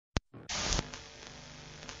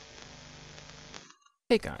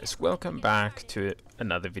Hey guys, welcome back to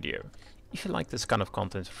another video. If you like this kind of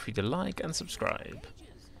content, feel free to like and subscribe.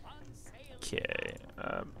 Okay,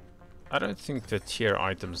 I don't think the tier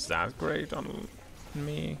item's that great on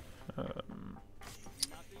me.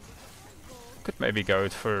 Could maybe go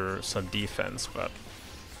for some defense, but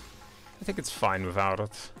I think it's fine without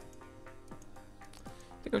it.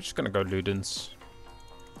 I think I'm just gonna go Ludens.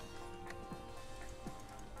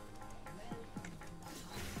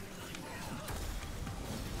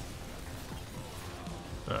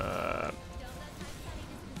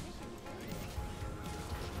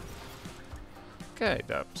 Okay,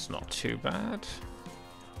 that's not too bad.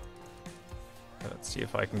 Let's see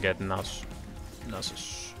if I can get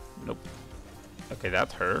Nasus. Nope. Okay,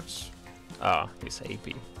 that hurts. Ah, he's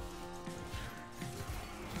AP.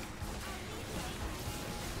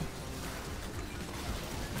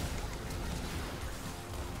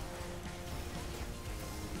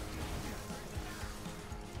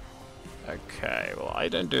 Okay, well, I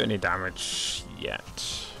don't do any damage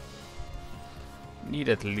yet. Need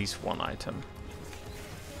at least one item.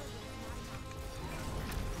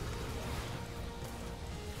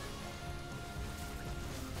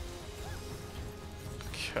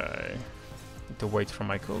 Okay. Need to wait for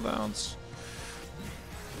my cooldowns.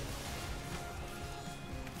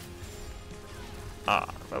 Ah,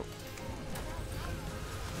 oh.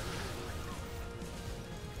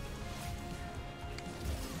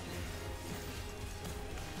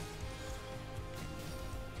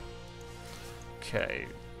 Okay.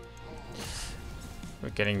 We're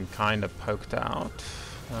getting kind of poked out.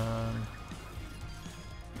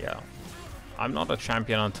 Yeah. I'm not a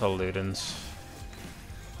champion until Ludens.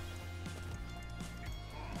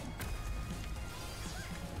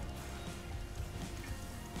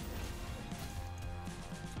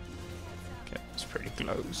 Okay, it's pretty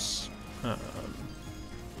close.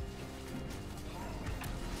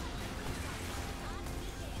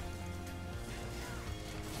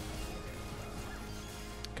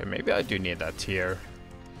 Okay, maybe I do need that tier.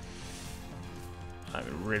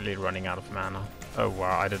 I'm really running out of mana. Oh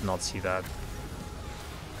wow, I did not see that.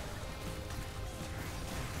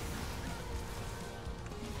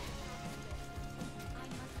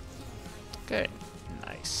 Okay,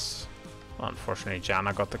 nice. Well, unfortunately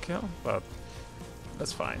Janna got the kill, but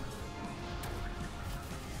that's fine.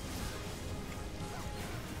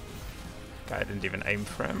 Okay, I didn't even aim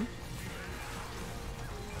for him.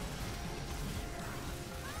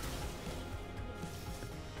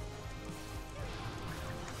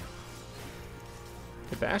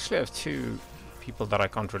 They actually have two people that I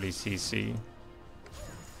can't really CC.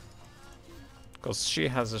 Because she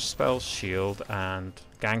has a spell shield and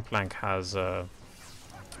Gangplank has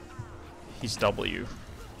he's W.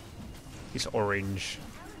 He's orange.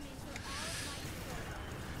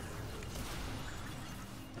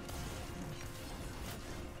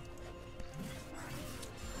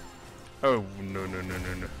 Oh, no.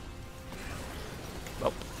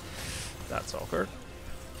 Well, that's awkward.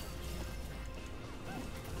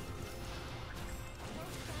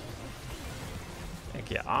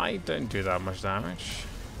 Yeah, I don't do that much damage,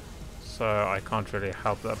 so I can't really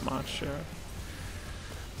help that much.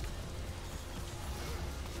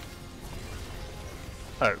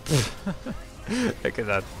 Oh, okay,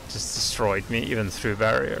 that just destroyed me even through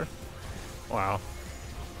barrier. Wow.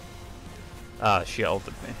 Ah, she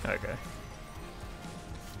ulted me. Okay.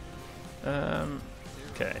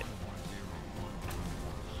 Okay.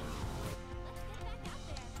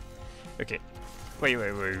 Okay. Wait.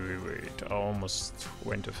 I almost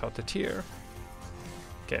went without the tier.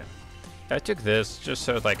 Okay. I took this just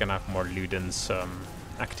so that I can have more Ludens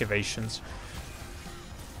activations.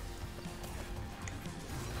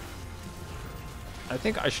 I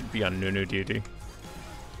think I should be on Nunu duty.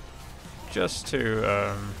 Just to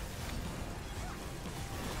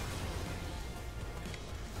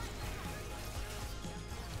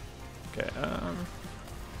okay,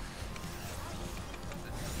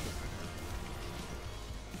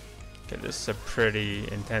 okay, this is a pretty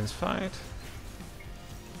intense fight.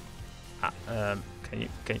 Can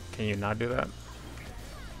you not do that?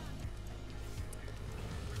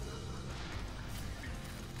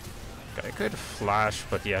 Okay, I could flash,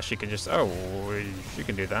 but yeah, she can just she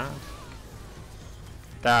can do that.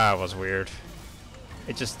 That was weird.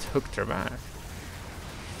 It just hooked her back.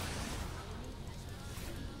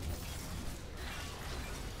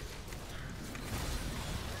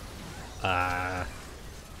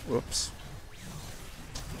 Whoops.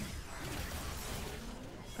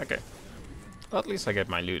 Okay. Well, at least I get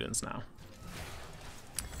my Ludens now.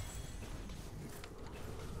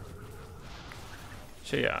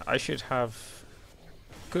 So yeah, I should have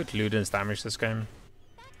good Ludens damage this game.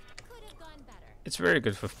 It's very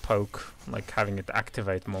good with poke, like having it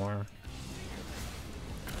activate more.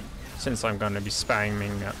 Since I'm gonna be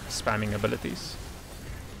spamming abilities.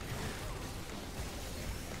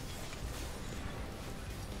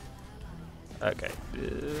 Okay,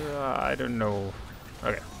 I don't know.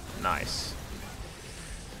 Okay, nice.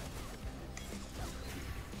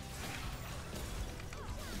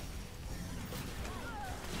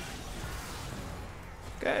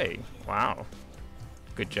 Okay, wow.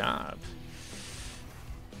 Good job.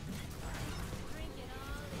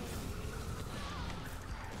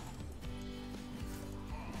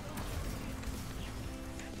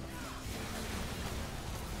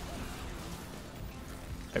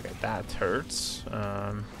 Okay, that hurts.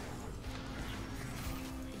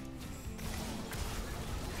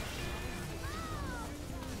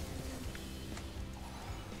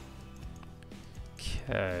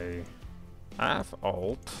 Okay. I have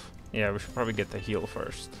ult. Yeah, we should probably get the heal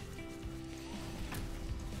first.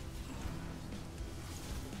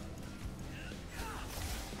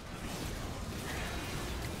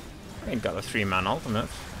 I ain't got a 3-man ultimate.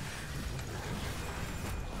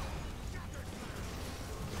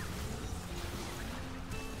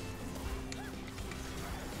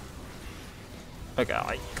 Okay,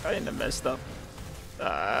 I kinda messed up.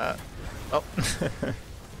 Oh.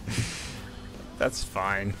 That's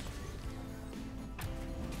fine.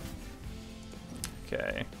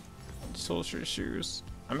 Okay. Soldier shoes.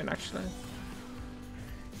 I mean, actually,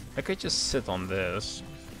 I could just sit on this.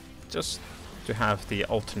 Just to have the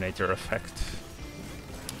alternator effect.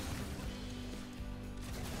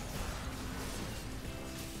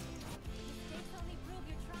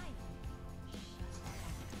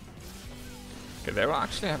 Okay, they will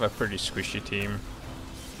actually have a pretty squishy team.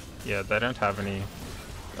 Yeah, they don't have any...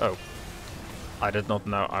 Oh. I did not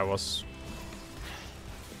know I was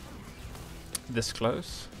this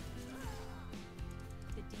close.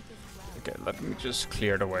 Okay, let me just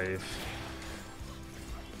clear the wave.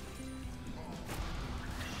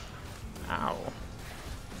 Ow.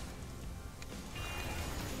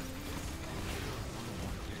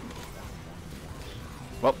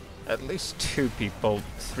 Well, at least 3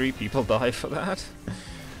 people die for that.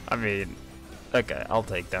 I mean, okay, I'll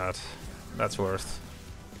take that. That's worth.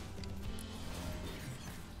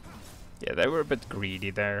 Yeah, they were a bit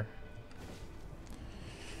greedy there.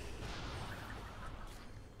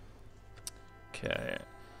 Okay,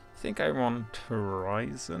 I think I want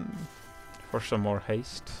Horizon for some more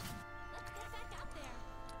haste.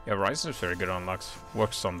 Yeah, Horizon is very good on Lux.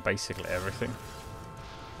 Works on basically everything.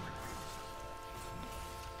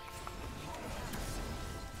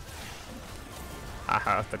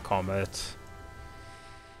 Haha, the comet.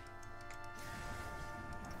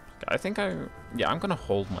 I think I'm gonna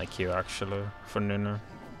hold my Q actually for Nunu.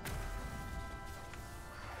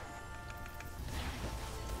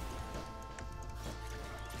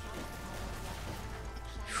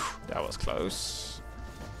 That was close.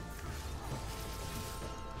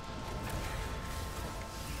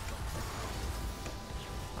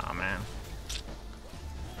 Oh man.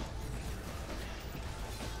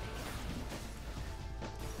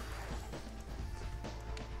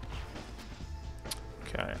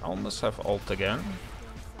 Okay, I almost have ult again.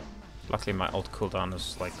 Luckily my ult cooldown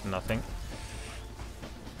is like nothing.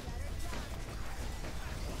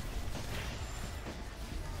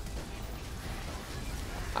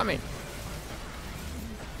 I mean,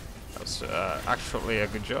 that's actually a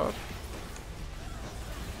good job.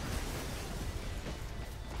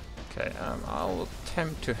 Okay, I'll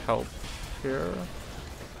attempt to help here.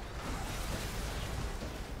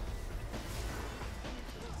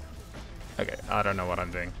 Okay, I don't know what I'm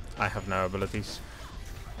doing. I have no abilities.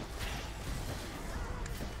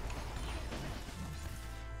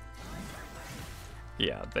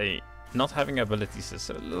 Yeah, not having abilities is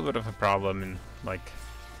a little bit of a problem in like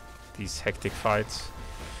these hectic fights.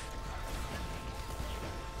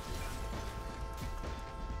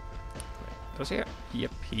 Does he?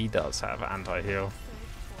 Yep, he does have anti-heal.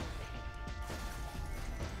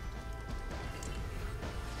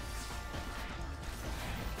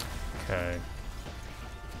 Okay.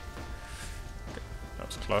 That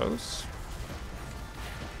was close.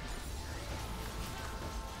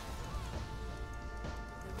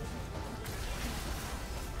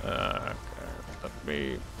 Okay, let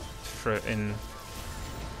me throw in.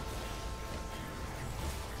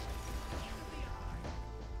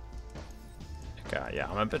 Okay, yeah,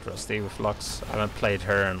 I'm a bit rusty with Lux. I haven't played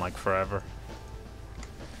her in like forever.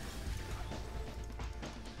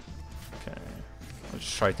 Okay, I'll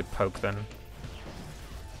just try to poke then.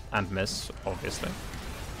 And miss, obviously.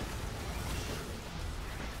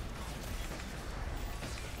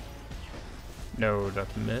 No,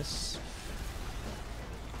 that miss.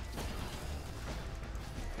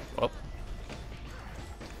 Well,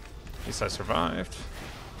 at least I survived.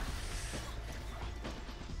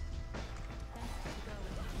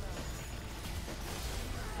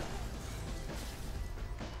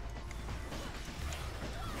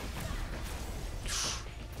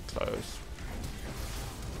 Close.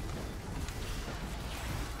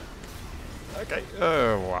 Okay.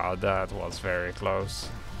 Oh wow, that was very close.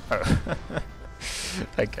 Oh.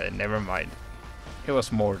 Okay, never mind. It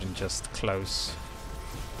was more than just close.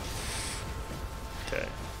 Okay.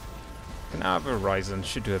 Now Horizon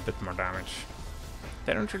should do a bit more damage.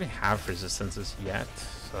 They don't really have resistances yet,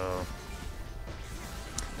 so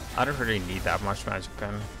I don't really need that much magic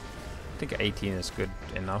gun. I think 18 is good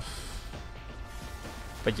enough.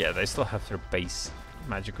 But yeah, they still have their base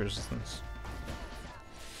magic resistance.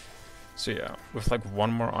 So yeah, with like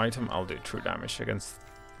one more item, I'll do true damage against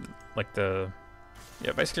like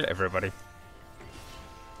yeah, basically everybody. Okay,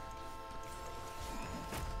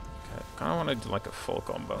 kinda wanna do like a full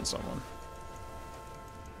combo on someone.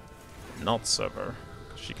 Not Sever,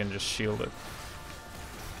 because she can just shield it.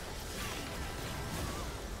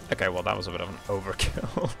 Okay, well that was a bit of an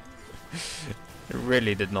overkill. It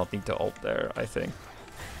really did not need to ult there, I think.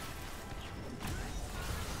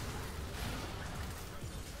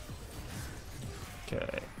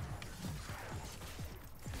 Okay.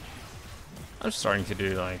 I'm starting to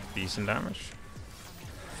do like decent damage.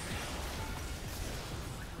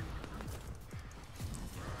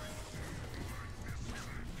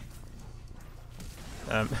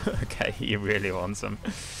 Okay, he really wants him.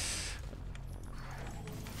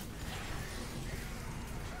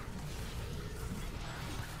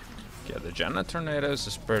 Yeah, the Janna Tornadoes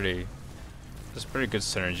is pretty good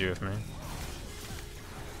synergy with me.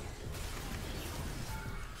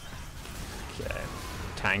 Okay,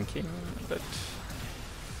 tanking a bit.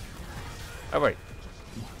 Oh wait,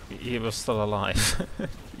 he was still alive.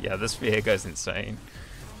 Yeah, this Viego is insane.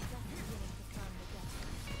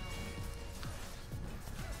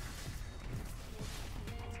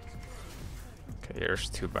 Okay, here's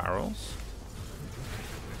 2 barrels.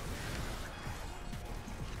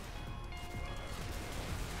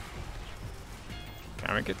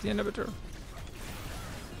 Can we get the inhibitor?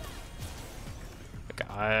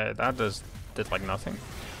 Okay, that did like nothing.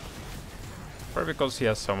 Probably because he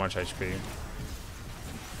has so much HP.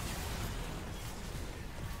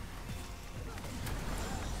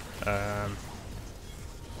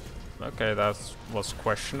 Okay, that was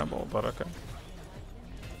questionable, but okay.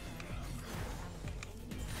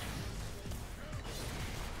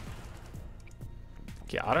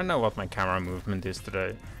 Yeah, I don't know what my camera movement is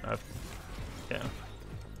today. Yeah.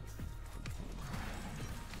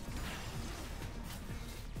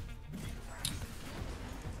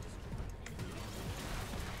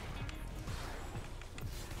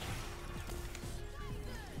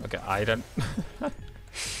 Okay, I don't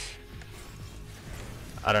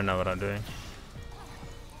I don't know what I'm doing.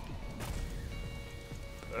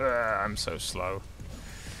 I'm so slow.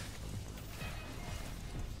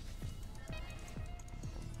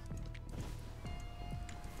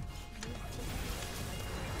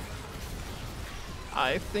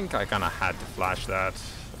 I think I kinda had to flash that.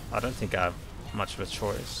 I don't think I have much of a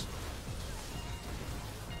choice.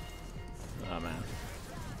 Oh man.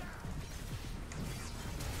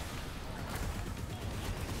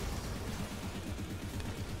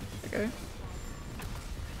 Okay.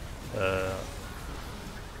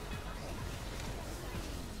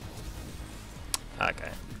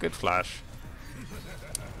 Okay, good flash.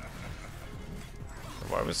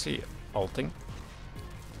 Why was he ulting?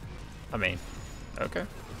 I mean, okay.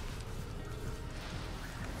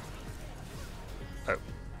 Oh.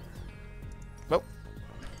 Well,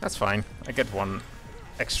 that's fine. I get 1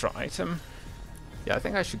 extra item. Yeah, I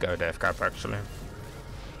think I should go Death Cap actually.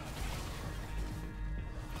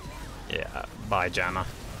 Yeah, bye Janna.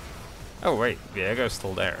 Oh wait, Viego's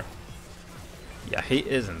still there. Yeah, he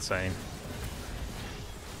is insane.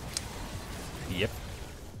 Yep,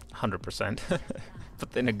 100%,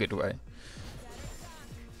 but in a good way.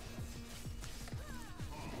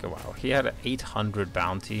 Okay, wow, he had an 800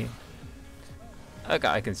 bounty. Okay,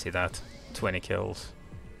 I can see that. 20 kills.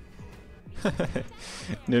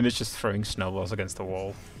 Nuna's just throwing snowballs against the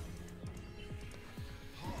wall.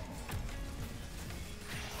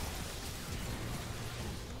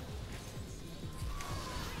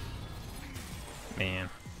 Man.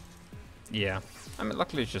 Yeah. I mean,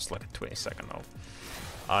 luckily it's just like a 20-second ult.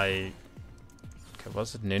 Okay,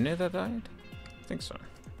 was it Nunu that died? I think so.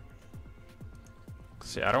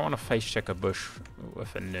 See, I don't want to face check a bush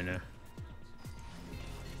with a Nunu.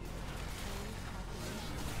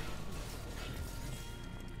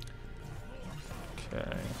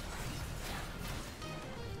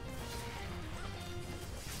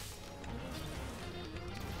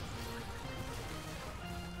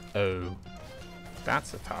 Oh,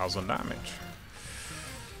 that's 1,000 damage.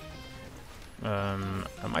 Am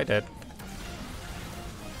I dead?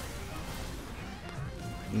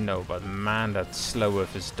 No, but man, that slow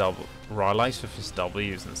with his double, Rylai's with his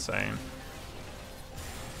W is insane.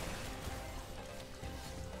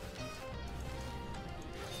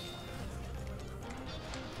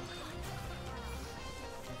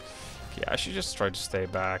 Yeah, I should just try to stay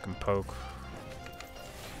back and poke.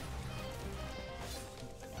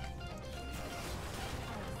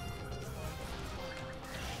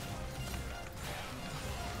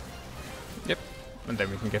 Yep, and then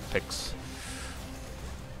we can get picks.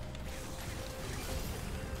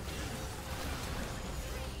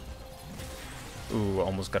 Ooh,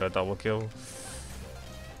 almost got a double kill.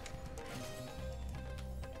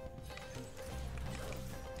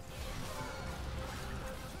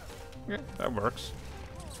 Yeah, that works.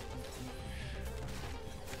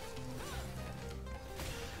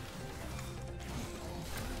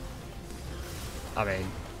 I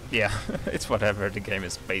mean, yeah, it's whatever. The game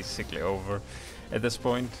is basically over at this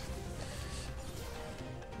point.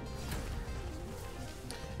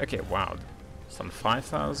 Okay, wow. It's on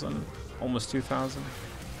 5,000, almost 2,000.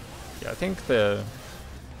 Yeah, I think the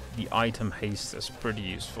item haste is pretty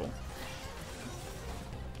useful.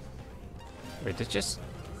 Wait, it just...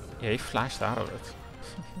 Yeah, he flashed out of it.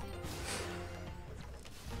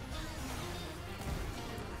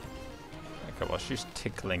 Okay, well, she's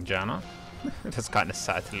tickling Janna. That's kind of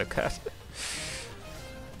sad to look at.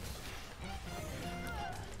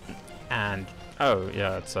 And... Oh,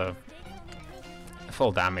 yeah, it's a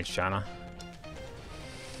full damage Janna.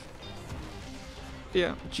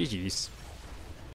 Yeah, GG's.